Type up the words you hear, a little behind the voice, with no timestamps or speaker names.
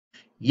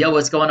Yo,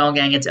 what's going on,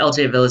 gang? It's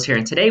LJ Villas here,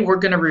 and today we're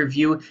going to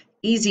review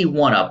Easy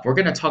One Up. We're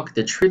going to talk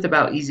the truth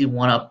about Easy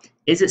One Up.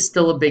 Is it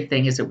still a big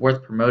thing? Is it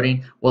worth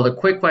promoting? Well, the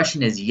quick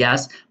question is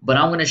yes, but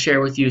I'm going to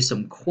share with you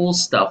some cool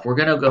stuff. We're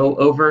going to go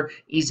over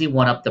Easy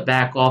One Up, the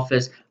back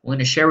office. We're going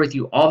to share with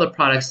you all the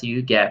products that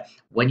you get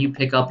when you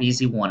pick up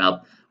Easy One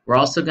Up. We're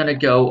also going to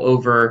go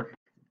over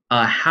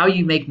how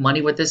you make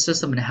money with this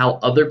system and how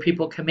other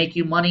people can make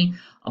you money.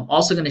 I'm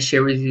also going to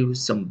share with you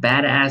some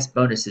badass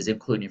bonuses,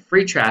 including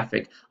free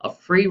traffic, a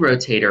free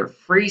rotator,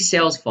 free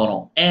sales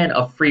funnel, and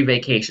a free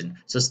vacation.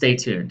 So stay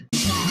tuned.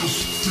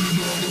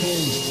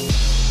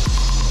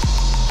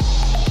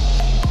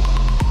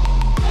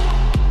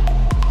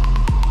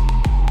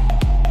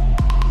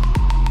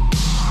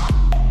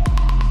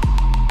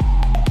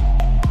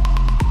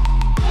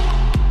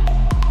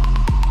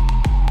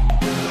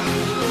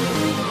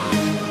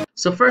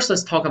 So first,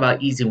 let's talk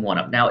about Easy One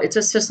Up. Now, it's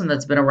a system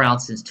that's been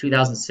around since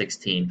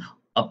 2016.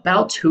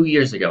 About 2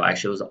 years ago,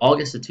 actually, it was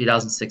August of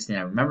 2016.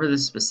 I remember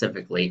this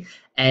specifically,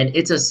 and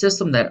it's a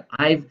system that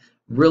I've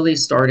really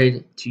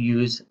started to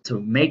use to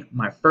make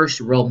my first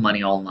real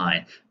money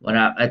online.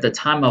 At the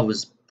time, I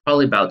was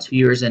probably about 2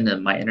 years into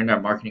my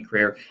internet marketing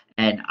career,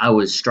 and I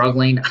was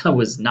struggling. I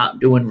was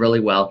not doing really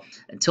well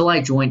until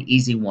I joined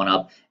Easy One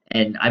Up.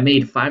 And I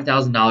made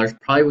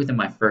 $5,000 probably within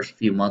my first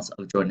few months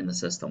of joining the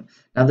system.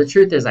 Now, the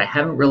truth is I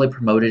haven't really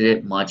promoted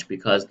it much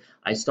because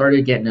I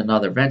started getting into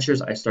other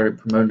ventures. I started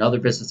promoting other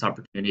business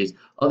opportunities,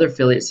 other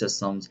affiliate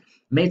systems,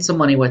 made some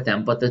money with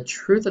them. But the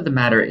truth of the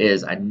matter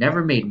is I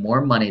never made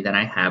more money than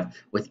I have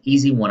with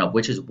Easy One Up,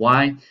 which is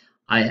why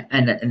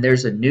and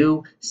there's a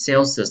new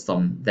sales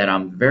system that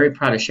I'm very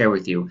proud to share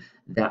with you.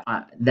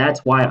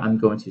 That's why I'm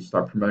going to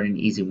start promoting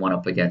Easy One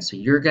Up again. So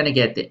you're going to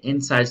get the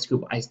inside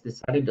scoop. I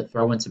decided to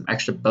throw in some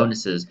extra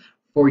bonuses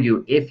for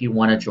you if you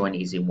want to join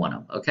Easy One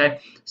Up. Okay,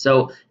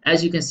 so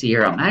as you can see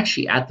here, I'm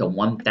actually at the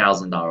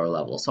 $1,000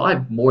 level. So I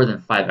have more than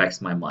 5x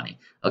my money.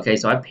 Okay,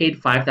 so I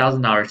paid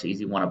 $5,000 to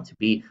Easy One Up to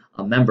be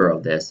a member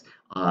of this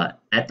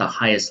at the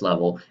highest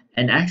level.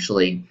 And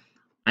actually,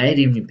 I didn't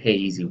even pay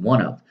Easy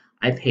One Up.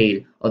 I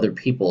paid other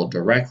people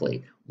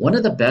directly. One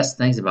of the best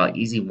things about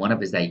Easy One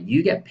Up is that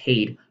you get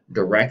paid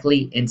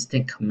directly,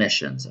 instant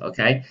commissions.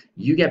 Okay,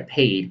 you get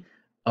paid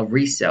a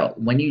resale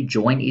when you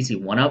join Easy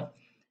One Up.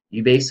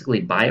 You basically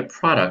buy a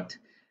product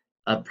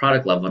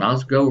level, and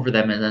I'll go over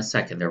them in a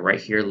second. They're right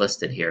here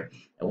listed here.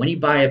 And when you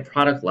buy a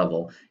product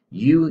level,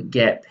 you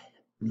get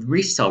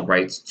resale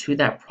rights to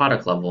that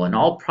product level and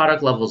all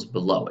product levels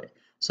below it.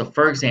 So,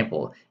 for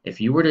example,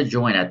 if you were to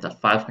join at the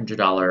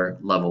 $500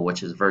 level,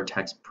 which is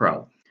Vertex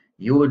Pro,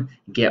 you would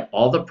get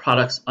all the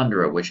products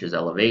under it, which is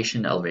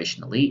Elevation,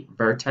 Elevation Elite,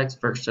 Vertex,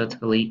 Vertex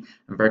Elite,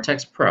 and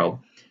Vertex Pro,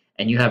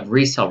 and you have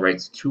resale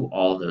rights to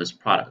all those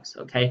products,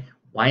 okay?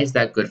 Why is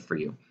that good for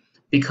you?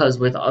 Because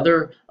with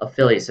other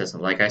affiliate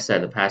systems, like I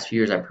said, the past few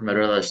years I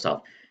promoted other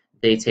stuff,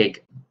 they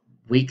take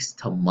weeks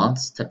to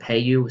months to pay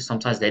you.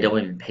 Sometimes they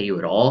don't even pay you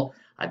at all.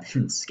 I've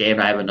been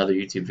scammed. I have another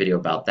YouTube video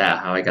about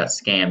that, how I got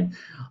scammed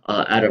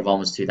out of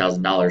almost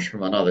 $2,000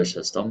 from another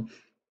system.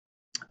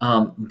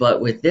 But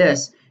with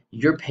this,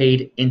 you're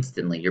paid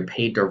instantly. You're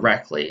paid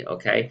directly,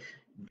 okay?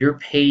 You're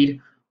paid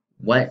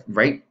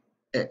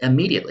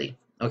immediately,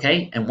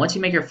 okay? And once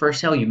you make your first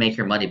sale, you make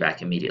your money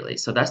back immediately.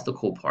 So that's the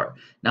cool part.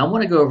 Now I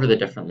want to go over the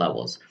different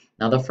levels.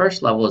 Now the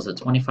first level is a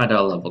 $25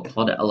 level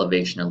called the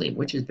Elevation Elite,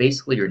 which is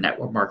basically your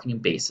network marketing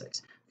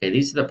basics. Okay,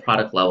 these are the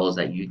product levels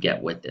that you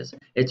get with this.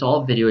 It's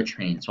all video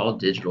training. It's all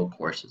digital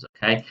courses,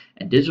 okay?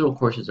 And digital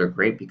courses are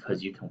great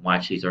because you can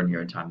watch these on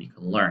your own time. You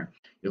can learn.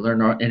 You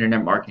learn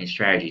internet marketing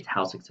strategies,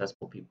 how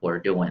successful people are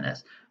doing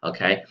this,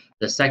 okay?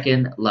 The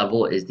second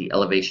level is the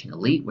Elevation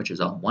Elite, which is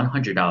a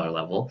 $100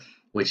 level,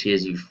 which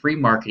is you free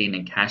marketing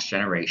and cash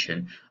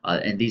generation.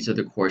 And these are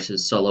the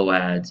courses, solo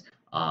ads,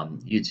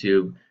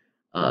 YouTube,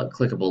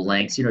 clickable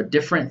links,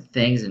 different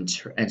things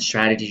and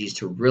strategies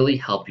to really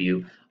help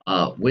you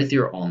with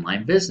your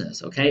online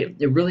business, okay?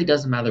 It really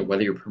doesn't matter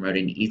whether you're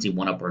promoting Easy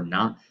One Up or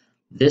not.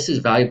 This is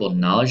valuable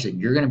knowledge that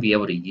you're going to be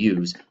able to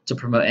use to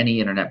promote any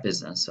internet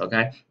business,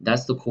 okay?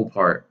 That's the cool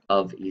part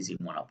of Easy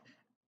One Up.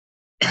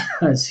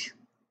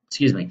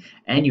 Excuse me.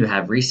 And you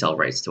have resale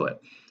rights to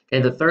it. Okay,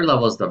 the third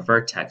level is the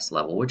Vertex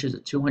level, which is a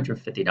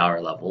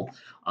 $250 level.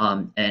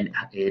 And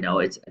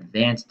it's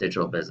advanced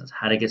digital business,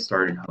 how to get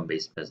started in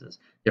home-based business,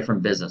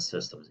 different business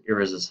systems,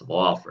 irresistible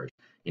offers.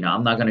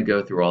 I'm not going to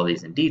go through all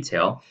these in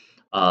detail.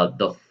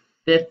 The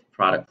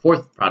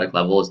fourth product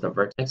level is the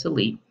Vertex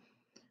Elite,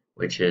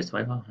 which is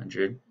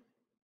 $2,500,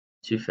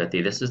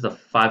 $250. This is the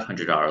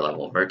 $500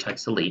 level,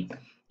 Vertex Elite.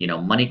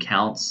 Money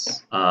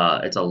counts.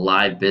 It's a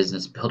live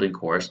business building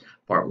course,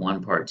 part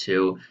 1, part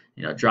 2.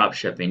 Drop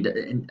shipping.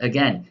 And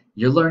again,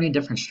 you're learning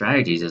different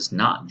strategies. It's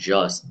not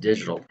just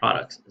digital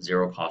products,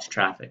 zero cost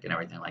traffic, and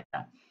everything like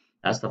that.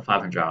 That's the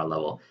 $500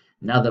 level.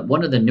 Now,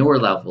 one of the newer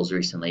levels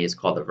recently is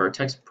called the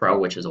Vertex Pro,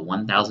 which is a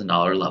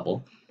 $1,000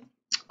 level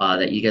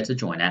that you get to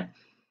join at,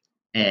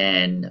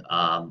 and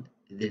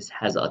this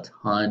has a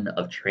ton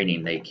of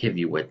training they give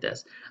you with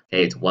this.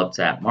 Okay, it's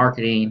WhatsApp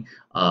marketing,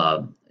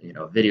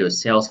 video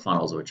sales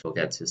funnels, which we'll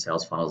get to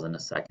sales funnels in a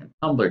second,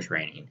 Tumblr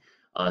training,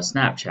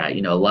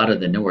 Snapchat, a lot of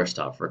the newer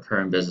stuff,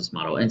 recurring business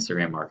model,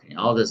 Instagram marketing,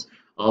 all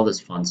this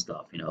fun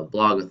stuff,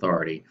 blog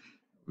authority,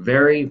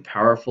 very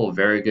powerful,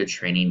 very good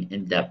training,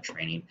 in-depth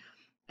training.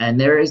 And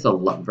there is a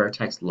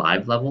Vertex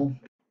live level,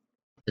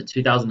 the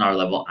 $2,000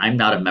 level. I'm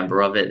not a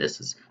member of it.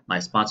 This is my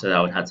sponsor that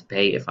I would have to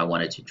pay if I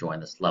wanted to join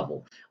this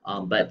level.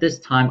 But at this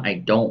time, I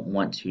don't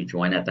want to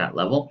join at that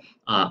level.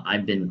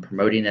 I've been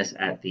promoting this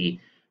at the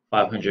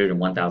 $500 and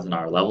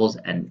 $1,000 levels,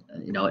 and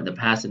in the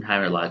past, I'm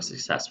having a lot of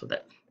success with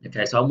it.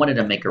 Okay, so I wanted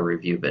to make a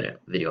review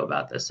video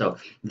about this. So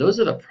those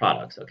are the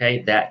products,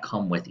 okay, that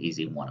come with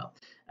Easy One Up.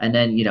 And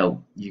then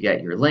you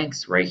get your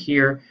links right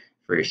here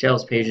for your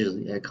sales pages.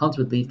 It comes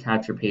with lead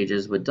capture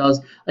pages, which does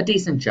a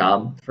decent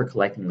job for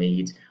collecting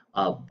leads.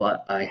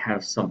 But I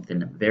have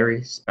something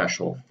very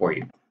special for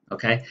you.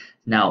 Okay,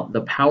 now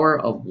the power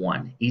of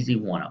one, Easy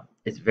One Up.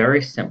 It's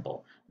very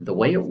simple. The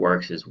way it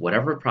works is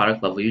whatever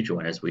product level you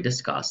join, as we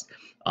discussed,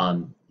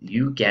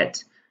 you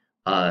get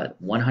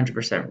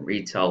 100%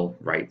 retail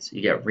rights.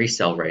 You get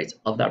resale rights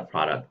of that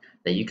product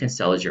that you can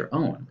sell as your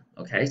own.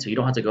 Okay, so you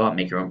don't have to go out and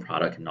make your own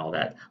product and all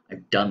that.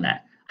 I've done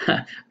that.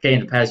 Okay, in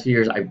the past few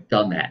years, I've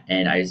done that,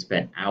 and I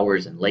spent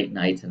hours and late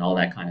nights and all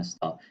that kind of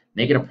stuff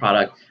making a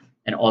product,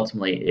 and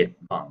ultimately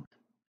it bombed.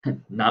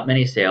 Not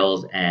many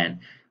sales, and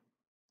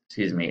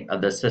excuse me,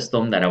 the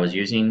system that I was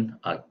using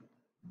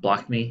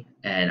blocked me,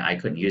 and I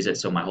couldn't use it.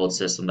 So my whole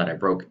system that I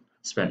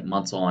spent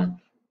months on,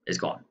 is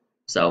gone.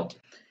 So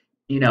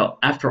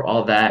after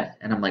all that,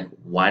 and I'm like,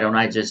 why don't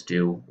I just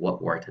do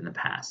what worked in the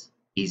past?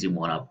 Easy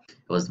One Up.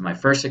 It was my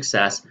first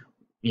success.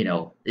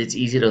 It's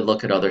easy to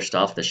look at other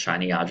stuff, the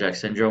shiny object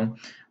syndrome,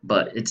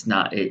 but it's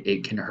not.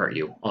 It can hurt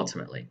you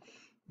ultimately.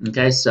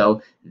 Okay,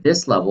 so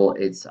this level,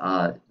 it's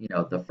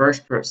the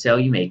first sale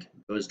you make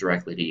goes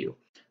directly to you.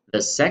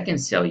 The second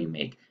sale you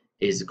make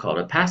is called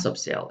a pass-up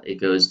sale. It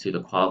goes to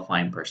the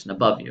qualifying person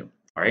above you.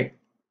 All right.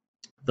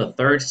 The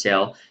third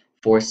sale,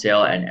 fourth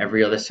sale, and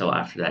every other sale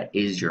after that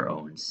is your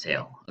own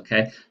sale.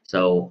 Okay,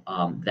 so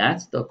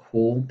that's the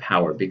cool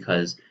power,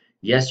 because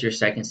yes, your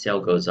second sale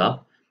goes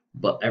up,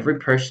 but every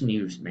person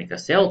you make a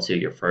sale to,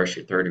 your first,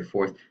 your third, your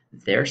fourth,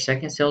 their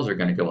second sales are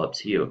going to go up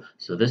to you.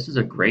 So this is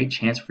a great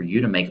chance for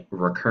you to make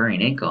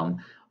recurring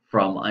income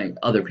from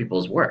other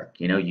people's work.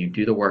 You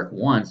do the work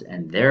once,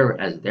 and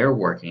as they're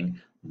working,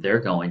 they're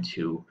going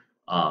to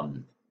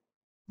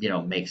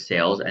make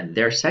sales, and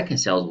their second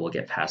sales will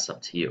get passed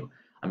up to you.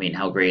 I mean,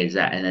 how great is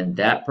that? And then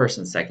that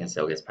person's second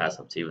sale gets passed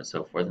up to you, and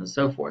so forth and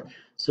so forth.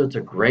 So it's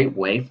a great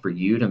way for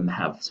you to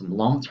have some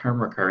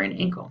long-term recurring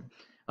income.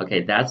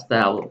 Okay, that's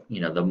how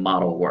the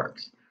model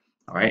works.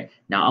 All right.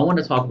 Now I want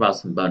to talk about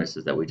some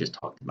bonuses that we just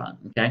talked about.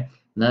 Okay.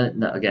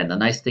 Again, the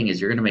nice thing is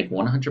you're going to make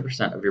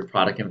 100% of your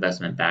product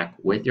investment back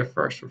with your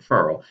first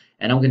referral,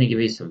 and I'm going to give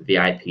you some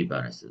VIP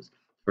bonuses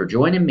for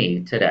joining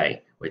me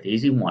today with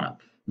Easy One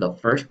Up. The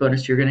first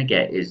bonus you're going to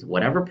get is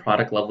whatever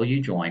product level you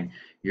join,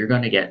 you're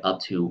going to get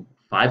up to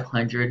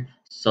 500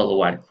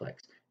 solo ad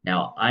clicks.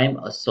 Now, I'm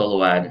a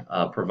solo ad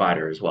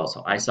provider as well,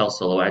 so I sell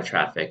solo ad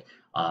traffic.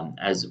 I'm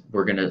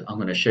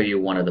going to show you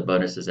one of the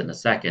bonuses in a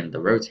second, the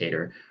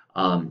Rotator.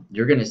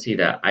 You're going to see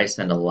that I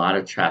send a lot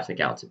of traffic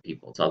out to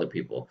other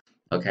people.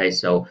 Okay,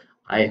 so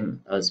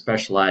I'm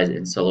specialized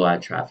in solo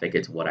ad traffic.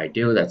 It's what I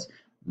do. That's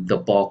the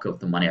bulk of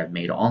the money I've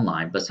made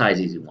online, besides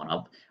Easy One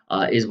Up,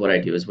 is what I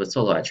do is with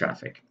solo ad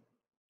traffic.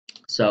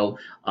 So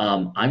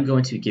I'm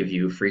going to give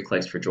you free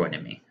clicks for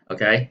joining me.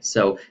 Okay,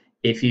 so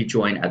if you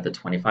join at the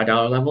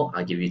 $25 level,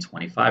 I'll give you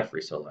 25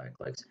 free solo ad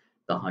clicks.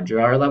 The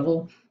 $100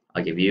 level,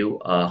 I'll give you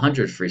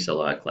 100 free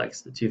solo ad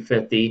clicks. The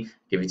 250,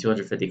 give you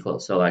 250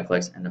 solo ad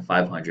clicks, and the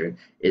 500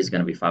 is going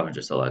to be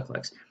 500 solo ad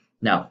clicks.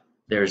 Now,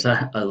 there's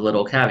a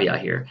little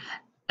caveat here.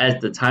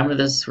 At the time of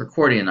this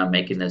recording, and I'm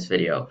making this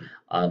video,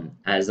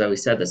 as I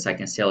said, the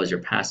second sale is your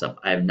pass up.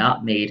 I have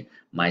not made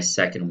my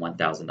second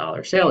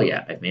 $1,000 sale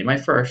yet. I've made my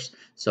first,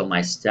 so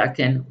my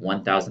second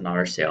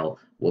 $1,000 sale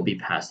will be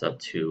passed up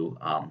to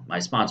my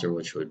sponsor,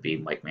 which would be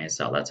Mike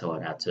Mansell. That's who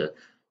I'd have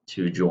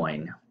to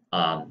join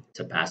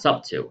to pass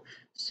up to.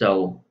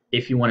 So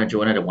if you want to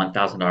join at a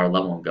 $1,000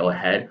 level and go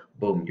ahead,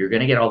 boom, you're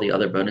going to get all the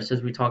other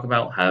bonuses we talk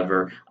about.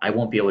 However, I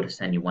won't be able to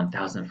send you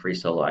 1,000 free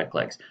solo ad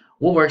clicks.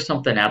 We'll work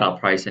something out. I'll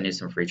probably send you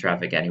some free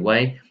traffic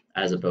anyway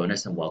as a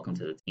bonus and welcome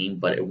to the team,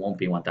 but it won't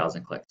be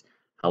 1,000 clicks.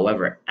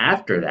 However,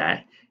 after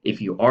that,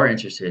 if you are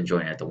interested in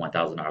joining at the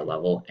 $1,000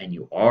 level and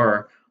you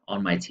are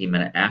on my team,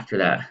 and after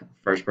that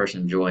first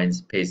person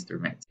joins, pays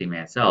through Team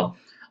Mansell,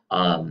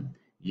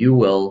 you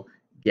will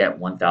get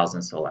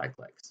 1,000 solo ad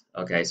clicks.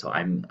 Okay, so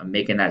I'm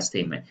making that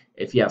statement.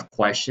 If you have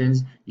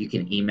questions, you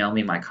can email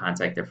me. My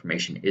contact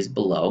information is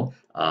below,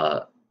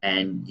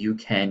 and you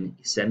can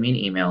send me an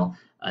email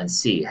and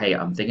see, hey,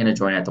 I'm thinking of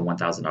joining at the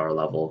 $1,000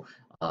 level.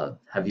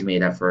 Have you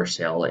made that first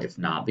sale? If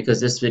not, because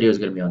this video is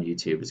going to be on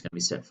YouTube, it's going to be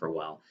set for a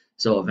while.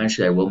 So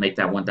eventually I will make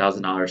that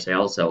 $1,000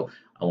 sale. So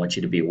I want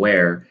you to be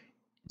aware.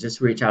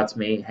 Just reach out to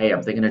me. Hey,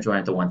 I'm thinking of joining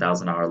at the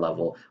 $1,000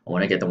 level. I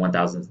want to get the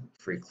 1,000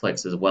 free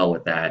clicks as well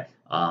with that.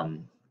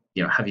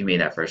 Have you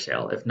made that first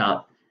sale? If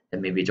not,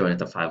 and maybe join at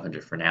the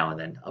 500 for now and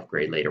then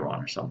upgrade later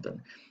on or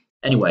something.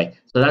 Anyway,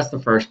 so that's the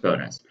first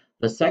bonus.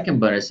 The second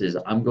bonus is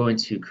I'm going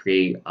to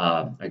create,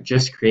 I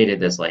just created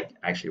this like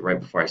actually right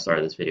before I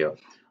started this video.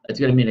 It's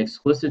going to be an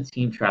exclusive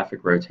team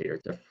traffic rotator.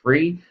 It's a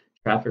free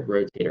traffic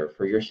rotator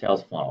for your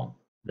sales funnel,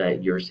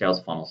 your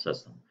sales funnel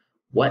system.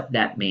 What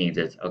that means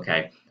is,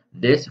 okay,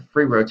 this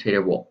free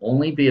rotator will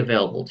only be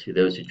available to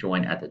those who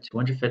join at the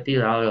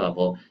 $250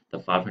 level, the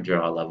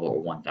 $500 level,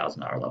 or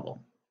 $1,000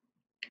 level.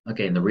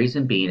 Okay, and the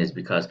reason being is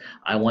because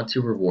I want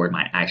to reward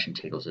my action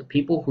takers, the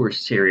people who are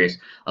serious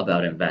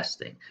about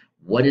investing.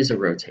 What is a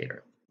rotator?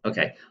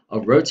 Okay, a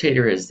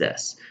rotator is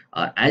this.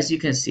 As you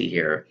can see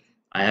here,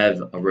 I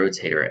have a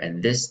rotator,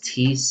 and this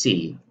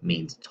TC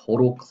means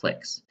total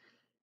clicks.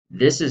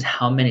 This is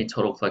how many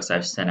total clicks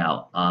I've sent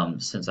out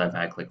since I've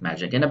had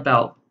ClickMagick in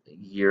about a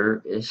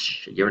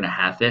year-ish, year and a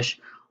half-ish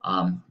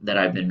that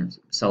I've been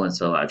selling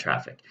solo ad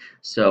traffic.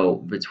 So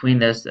between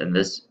this and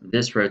this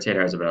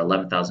rotator has about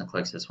 11,000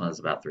 clicks. This one has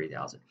about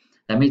 3,000.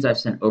 That means I've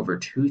sent over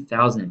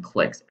 2,000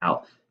 clicks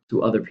out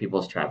to other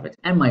people's traffic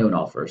and my own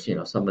offers. You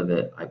know, some of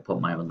it I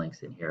put my own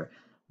links in here,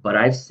 but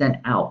I've sent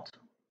out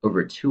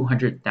over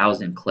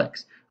 200,000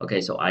 clicks.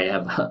 Okay, so I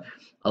have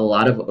a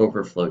lot of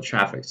overflow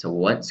traffic. So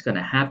what's going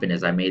to happen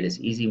is I made this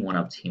easy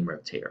one-up team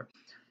rotator.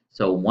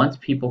 So once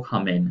people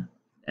come in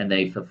and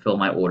they fulfill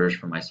my orders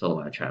for my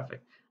solo ad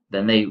traffic,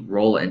 then they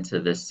roll into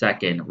the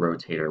second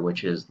rotator,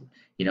 which is,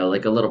 you know,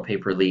 like a little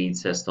pay-per lead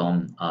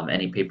system,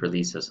 any pay-per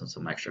lead system,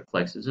 some extra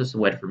clicks. It's just a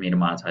way for me to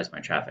monetize my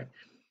traffic.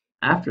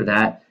 After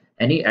that,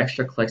 any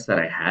extra clicks that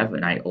I have,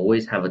 and I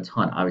always have a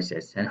ton, obviously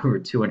I sent over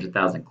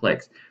 200,000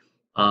 clicks,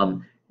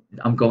 um,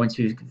 I'm going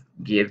to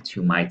give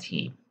to my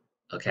team.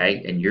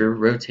 Okay, and your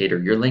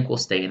rotator, your link will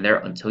stay in there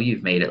until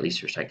you've made at least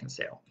your second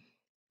sale.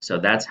 So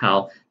that's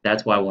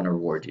why I want to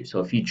reward you. So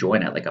if you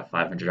join at like a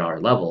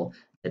 $500 level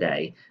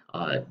today,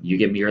 you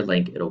give me your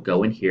link, it'll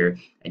go in here,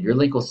 and your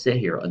link will sit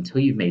here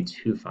until you've made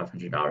two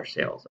 $500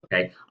 sales.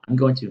 Okay, I'm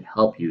going to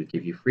help you,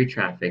 give you free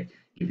traffic,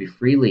 give you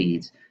free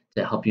leads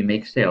to help you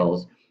make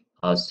sales,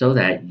 so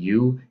that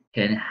you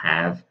can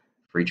have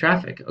free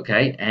traffic.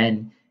 Okay,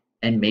 and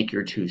make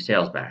your two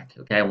sales back.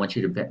 Okay, I want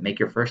you to make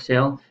your first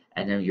sale,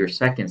 and then your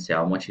second sale,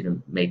 I want you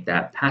to make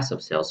that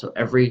passive sale. So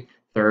every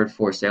third,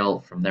 fourth sale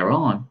from there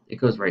on, it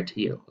goes right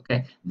to you.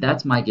 Okay,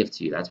 that's my gift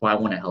to you. That's why I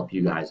want to help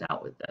you guys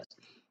out with this.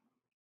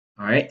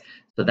 All right,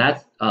 so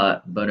that's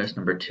bonus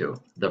number 2,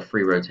 the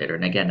free rotator.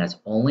 And again, that's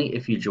only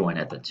if you join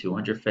at the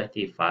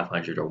 $250,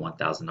 $500, or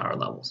 $1,000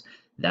 levels.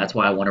 That's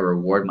why I want to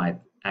reward my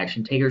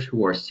action takers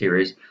who are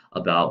serious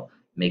about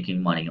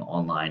making money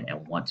online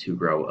and want to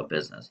grow a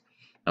business.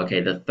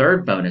 Okay, the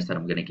third bonus that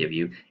I'm going to give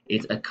you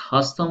is a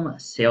custom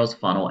sales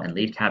funnel and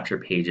lead capture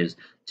pages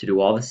to do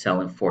all the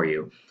selling for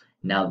you.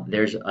 Now,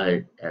 there's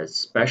a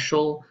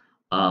special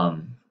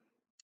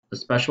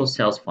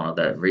sales funnel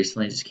that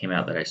recently just came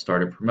out that I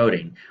started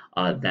promoting,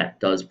 that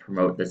does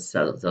promote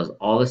does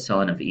all the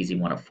selling of Easy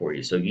One Up for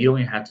you. So you don't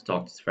even have to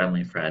talk to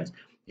family and friends.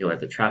 You let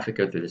the traffic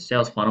go through the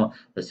sales funnel.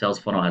 The sales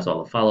funnel has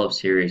all the follow-up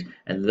series,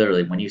 and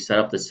literally when you set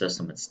up the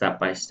system, it's step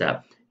by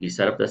step. You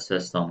set up the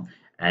system,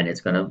 and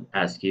it's going to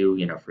ask you,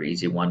 you know, for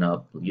Easy One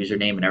Up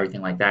username and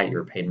everything like that.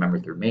 You're a paid member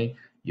through me.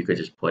 You could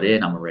just put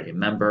in, I'm already a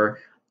member,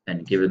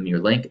 and give them your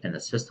link, and the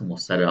system will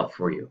set it up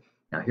for you.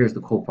 Now, here's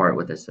the cool part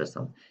with this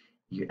system.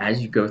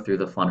 As you go through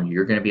the funnel,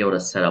 you're going to be able to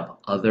set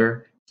up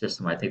other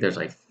systems. I think there's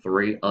like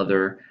 3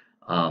 other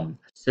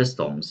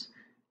systems,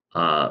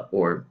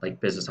 or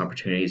like business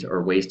opportunities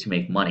or ways to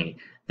make money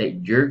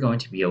that you're going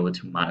to be able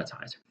to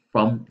monetize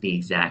from the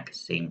exact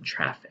same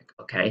traffic.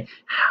 Okay,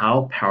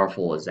 how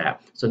powerful is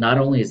that? So not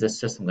only is this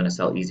system going to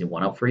sell Easy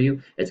One Up for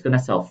you, it's going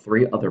to sell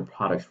 3 other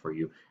products for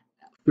you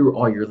through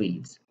all your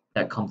leads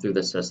that come through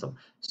the system.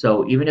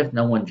 So even if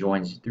no one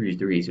joins through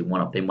Easy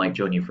One Up, they might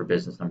join you for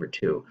business number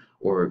 2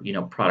 or, you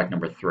know, product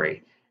number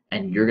 3.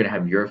 And you're going to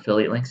have your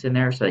affiliate links in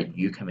there so that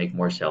you can make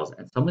more sales.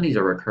 And some of these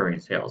are recurring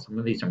sales. Some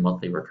of these are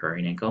monthly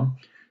recurring income.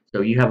 So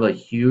you have a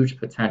huge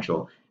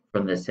potential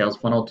from the sales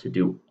funnel to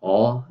do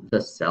all the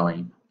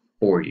selling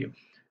for you.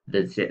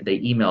 The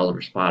email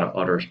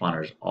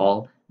autoresponders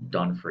all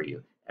done for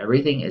you.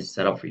 Everything is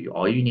set up for you.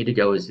 All you need to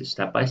go is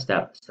step by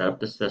step, set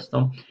up the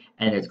system,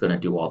 and it's going to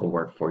do all the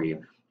work for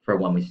you for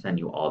when we send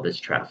you all this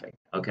traffic.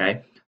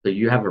 Okay, so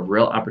you have a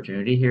real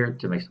opportunity here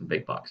to make some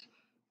big bucks.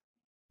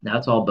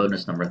 That's all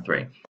bonus number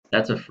 3.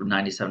 That's a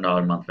 $97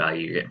 a month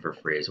value you're getting for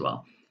free as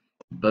well.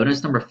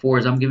 Bonus number 4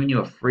 is I'm giving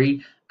you a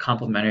free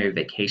complimentary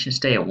vacation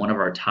stay at one of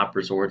our top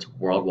resorts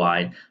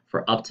worldwide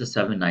for up to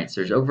 7 nights.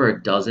 There's over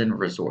a dozen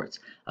resorts.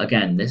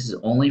 Again, this is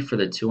only for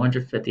the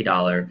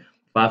 $250,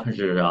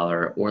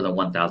 $500, or the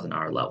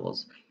 $1,000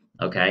 levels.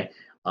 Okay.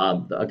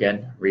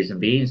 Again, reason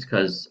being is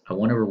because I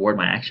want to reward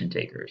my action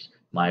takers,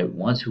 my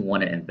ones who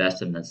want to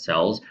invest in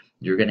themselves.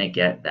 You're going to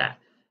get that.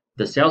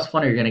 The sales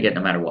funnel you're going to get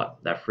no matter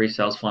what. That free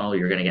sales funnel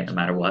you're going to get no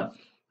matter what.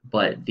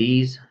 But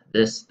the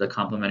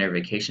complimentary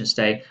vacation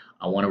stay,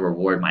 I want to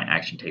reward my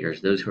action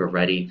takers, those who are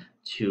ready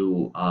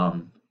to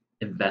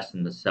invest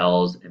in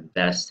themselves,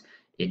 invest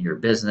in your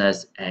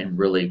business and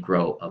really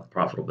grow a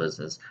profitable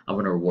business, I'm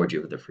going to reward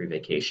you with a free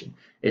vacation.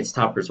 It's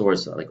top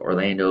resorts like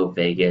Orlando,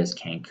 Vegas,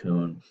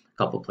 Cancun, a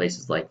couple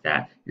places like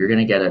that. You're going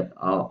to get it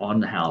on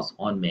the house,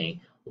 on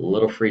me, a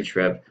little free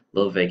trip,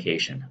 little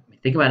vacation. I mean,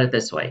 think about it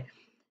this way.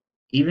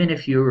 Even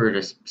if you were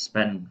to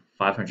spend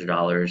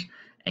 $500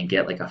 and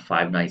get like a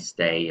 5 night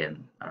stay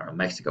in, I don't know,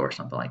 Mexico or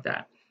something like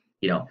that,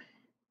 you know,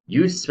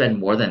 you'd spend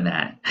more than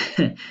that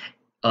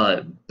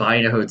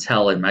buying a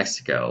hotel in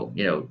Mexico,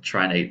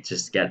 trying to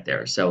just get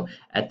there. So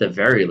at the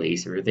very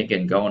least, if you're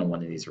thinking going to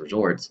one of these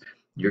resorts,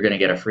 you're going to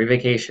get a free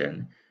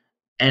vacation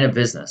and a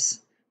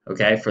business,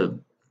 okay, for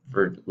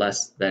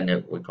less than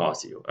it would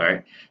cost you. All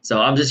right.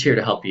 So I'm just here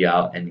to help you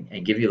out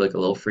and give you like a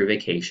little free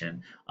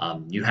vacation.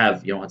 You don't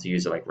have to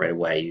use it like right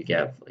away. You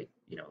get like,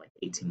 like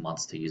 18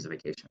 months to use the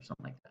vacation or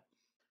something like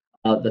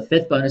that. The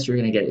fifth bonus you're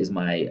going to get is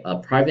my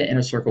private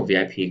inner circle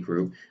VIP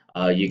group.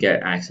 You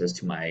get access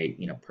to my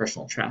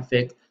personal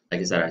traffic.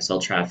 Like I said, I sell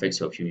traffic,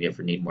 so if you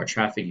ever need more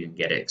traffic, you can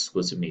get it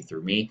exclusively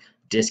through me.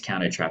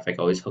 Discounted traffic.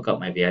 I always hook up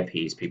my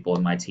VIPs, people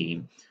in my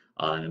team,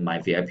 and my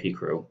VIP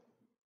crew.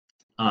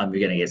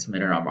 You're gonna get some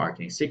internet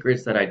marketing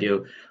secrets that I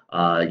do.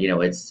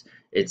 It's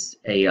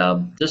a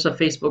just a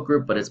Facebook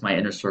group, but it's my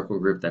inner circle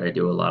group that I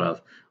do a lot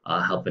of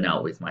helping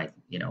out with my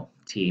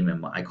team,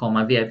 and I call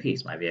my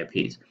VIPs, my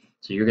VIPs.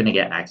 So you're gonna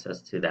get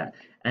access to that.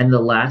 And the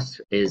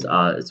last is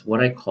it's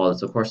what I call,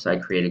 it's a course that I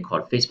created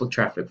called Facebook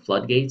Traffic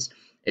Floodgates.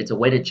 It's a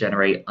way to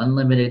generate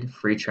unlimited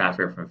free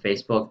traffic from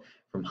Facebook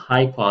from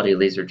high quality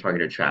laser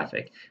targeted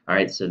traffic. All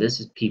right, so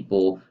this is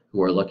people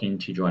who are looking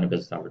to join a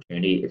business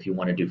opportunity. If you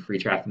want to do free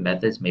traffic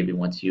methods, maybe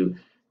once you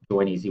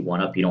join Easy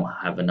One Up, you don't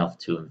have enough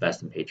to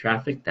invest in paid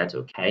traffic. That's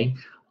okay.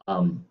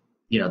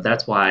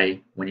 That's why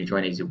when you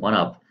join Easy One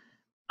Up,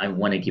 I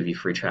want to give you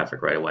free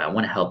traffic right away. I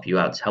want to help you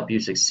out, to help you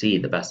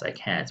succeed the best I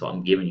can. So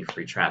I'm giving you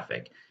free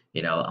traffic.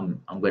 I'm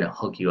going to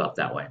hook you up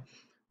that way.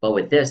 But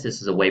with this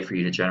is a way for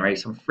you to generate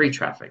some free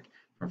traffic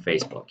from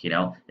Facebook.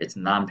 It's a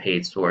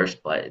non-paid source,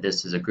 but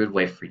this is a good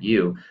way for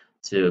you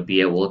to be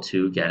able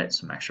to get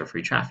some extra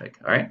free traffic.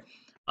 All right.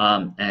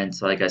 And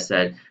so, like I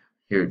said,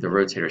 here the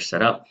Rotator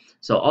set up.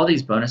 So all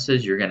these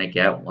bonuses you're going to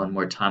get one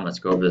more time. Let's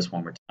go over this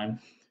one more time.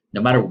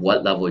 No matter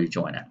what level you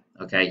join at,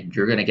 okay,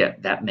 you're going to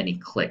get that many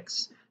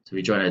clicks. So if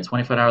you join at a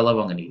 $25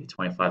 level, I'm going to give you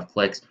 25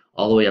 clicks.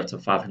 All the way up to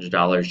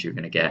 $500, you're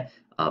going to get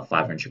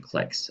 500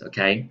 clicks,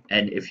 okay?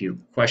 And if you're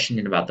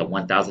questioning about the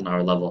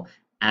 $1,000 level,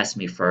 ask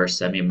me first,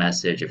 send me a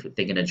message. If you're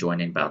thinking of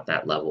joining about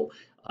that level,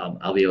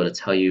 I'll be able to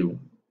tell you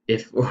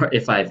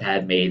if I've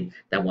had made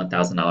that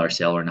 $1,000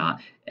 sale or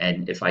not,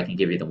 and if I can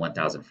give you the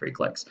 1,000 free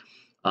clicks.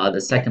 The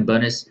second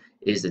bonus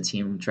is the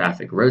team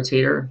traffic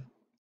rotator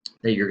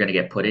that you're going to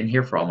get put in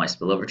here for all my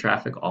spillover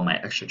traffic, all my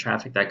extra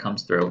traffic that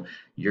comes through.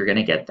 You're going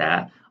to get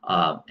that,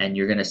 and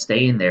you're going to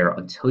stay in there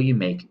until you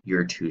make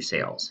your 2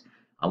 sales.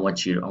 I want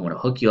to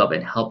hook you up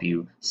and help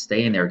you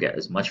stay in there, get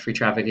as much free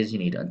traffic as you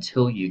need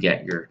until you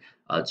get your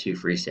 2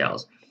 free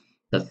sales.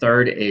 The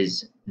third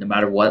is no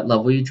matter what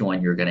level you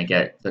join, you're going to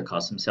get the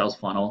custom sales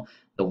funnel,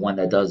 the one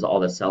that does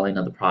all the selling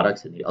of the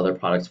products and the other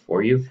products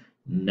for you.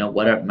 No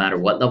matter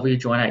what level you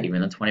join at,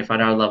 even the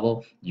 $25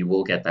 level, you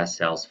will get that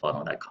sales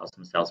funnel, that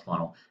custom sales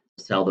funnel,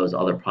 to sell those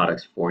other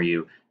products for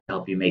you, to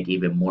help you make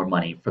even more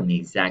money from the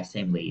exact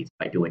same leads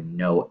by doing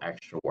no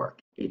extra work.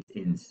 It's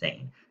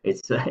insane.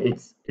 It's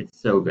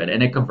so good,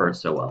 and it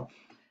converts so well.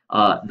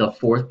 The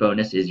fourth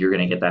bonus is you're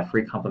going to get that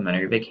free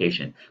complimentary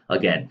vacation.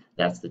 Again,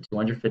 that's the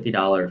 $250,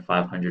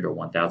 $500, or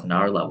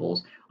 $1,000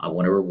 levels. I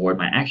want to reward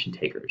my action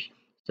takers.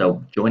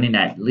 So joining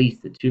at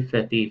least the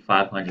 $250,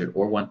 $500,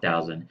 or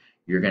 $1,000,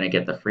 you're going to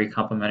get the free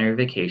complimentary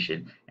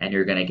vacation, and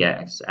you're going to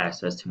get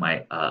access to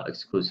my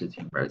exclusive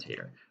team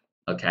rotator.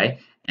 Okay,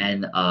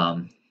 and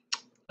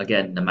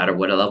again, no matter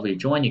what level you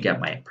join, you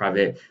get my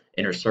private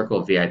inner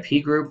circle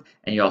VIP group,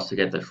 and you also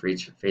get the free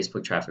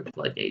Facebook traffic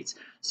floodgates.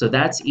 So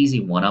that's Easy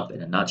One Up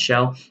in a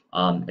nutshell.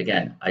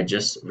 Again, I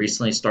just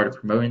recently started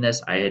promoting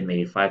this. I had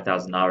made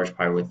 $5,000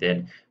 probably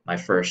within my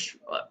first.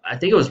 I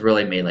think it was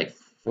really made like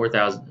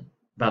 $4,000,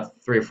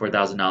 about $3,000 or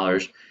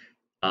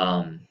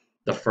 $4,000.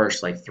 The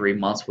first like 3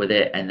 months with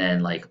it, and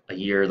then like a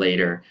year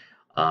later,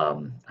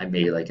 I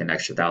made like an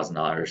extra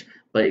 $1,000.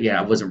 But yeah,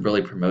 I wasn't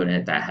really promoting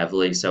it that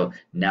heavily. So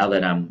now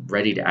that I'm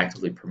ready to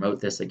actively promote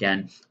this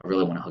again, I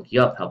really want to hook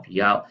you up, help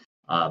you out.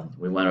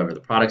 We went over the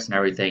products and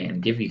everything,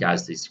 and give you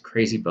guys these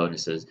crazy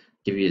bonuses,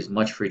 give you as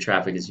much free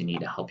traffic as you need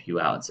to help you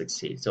out and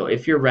succeed. So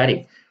if you're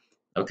ready,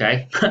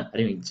 okay, I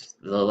mean,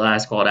 the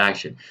last call to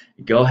action,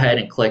 go ahead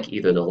and click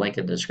either the link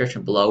in the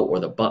description below or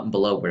the button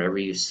below, whatever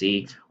you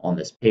see on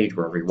this page,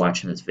 wherever you're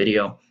watching this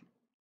video.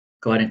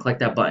 Go ahead and click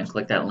that button,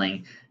 click that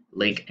link,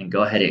 and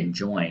go ahead and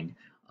join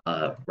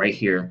right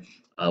here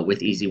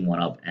with Easy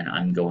One Up, and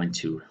I'm going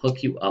to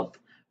hook you up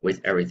with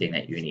everything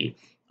that you need.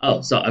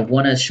 Oh, so I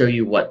want to show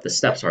you what the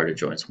steps are to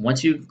join. So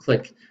once you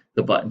click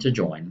the button to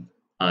join,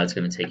 it's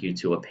going to take you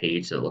to a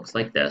page that looks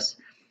like this.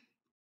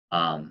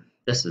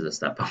 This is the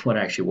step. I want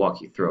to actually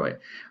walk you through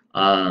it.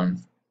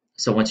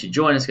 So once you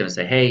join, it's going to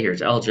say, hey,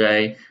 here's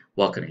LJ.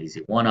 welcome to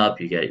Easy One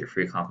Up. You get your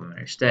free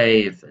complimentary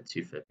stay if at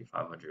 $250,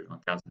 $500,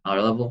 $1,000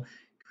 level.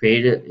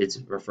 Create it. It's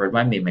referred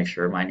by me. Make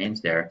sure my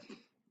name's there.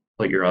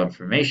 Put your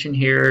information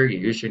here. You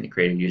usually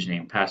create a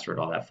username, password,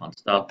 all that fun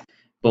stuff.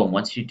 Boom.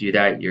 Once you do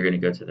that, you're going to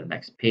go to the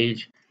next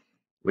page,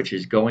 which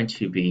is going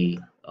to be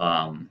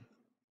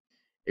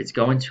it's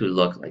going to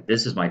look like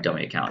this is my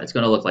dummy account. It's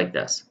going to look like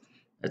this.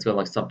 It's going to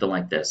look something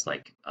like this.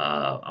 Like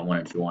I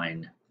want to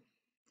join.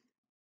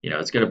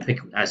 It's going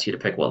to ask you to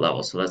pick what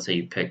level. So let's say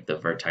you pick the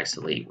Vertex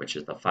Elite, which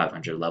is the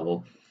 500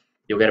 level.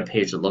 You'll get a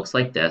page that looks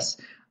like this.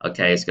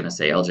 Okay, it's going to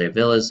say LJ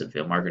Aviles,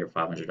 affiliate marketer,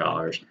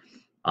 $500.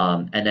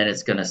 And then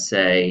it's going to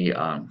say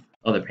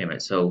other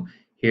payment. So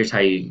here's how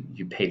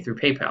you pay through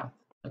PayPal.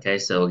 Okay,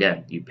 so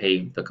again, you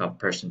pay the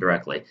person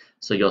directly.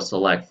 So you'll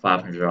select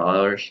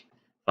 $500,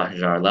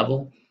 $500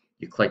 level.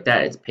 You click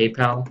that, it's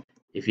PayPal.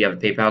 If you have a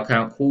PayPal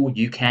account, cool.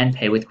 You can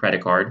pay with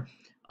credit card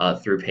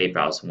through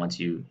PayPal. So once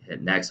you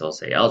hit next, it'll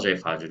say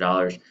LJ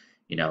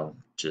 $500.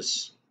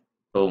 Just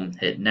boom,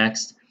 hit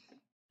next,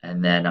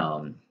 and then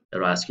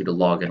it'll ask you to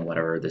log in,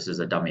 whatever. This is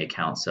a dummy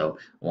account, so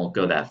I won't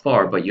go that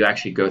far, but you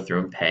actually go through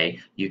and pay.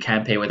 You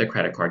can pay with a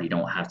credit card. You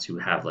don't have to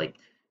have link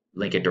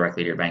it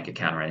directly to your bank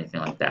account or anything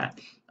like that.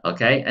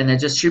 Okay, and then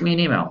just shoot me an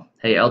email.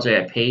 Hey,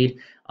 LJ, I paid,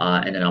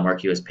 and then I'll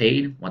mark you as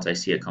paid once I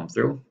see it come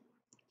through,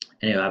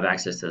 and you'll have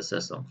access to the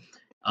system.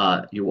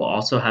 You will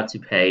also have to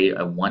pay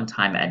a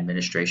one-time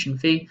administration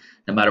fee,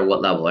 no matter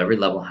what level. Every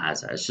level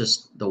has that. It's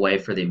just the way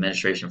for the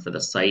administration for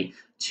the site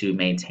to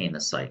maintain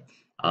the site.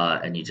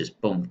 And you just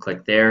boom,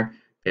 click there,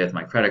 pay with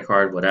my credit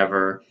card,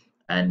 whatever,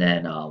 and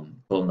then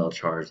boom, they'll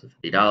charge the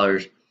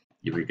 $50.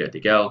 You'll be good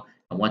to go.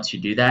 And once you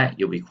do that,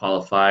 you'll be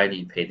qualified.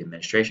 You pay the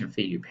administration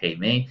fee, you pay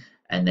me,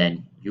 and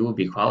then you will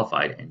be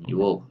qualified, and you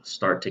will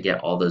start to get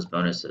all those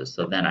bonuses.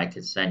 So then I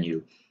could send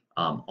you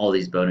all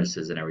these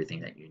bonuses and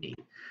everything that you need.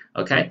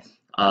 Okay.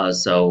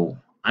 So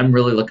I'm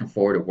really looking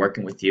forward to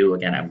working with you.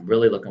 Again, I'm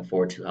really looking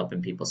forward to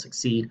helping people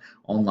succeed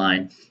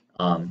online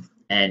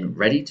and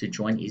ready to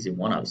join Easy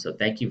One Up. So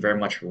thank you very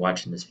much for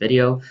watching this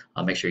video.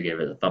 Make sure you give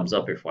it a thumbs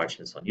up if you're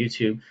watching this on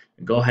YouTube.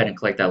 And go ahead and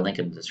click that link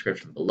in the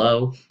description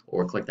below,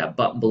 or click that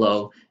button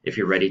below if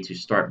you're ready to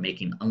start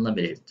making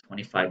unlimited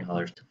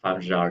 $25 to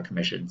 $500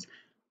 commissions,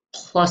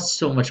 plus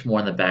so much more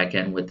in the back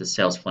end with the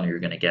sales funnel you're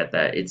going to get.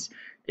 That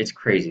it's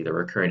crazy, the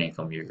recurring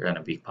income you're going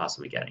to be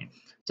possibly getting.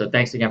 So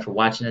thanks again for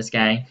watching this,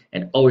 gang,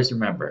 and always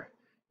remember,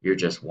 you're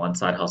just one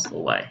side hustle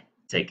away.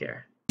 Take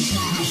care.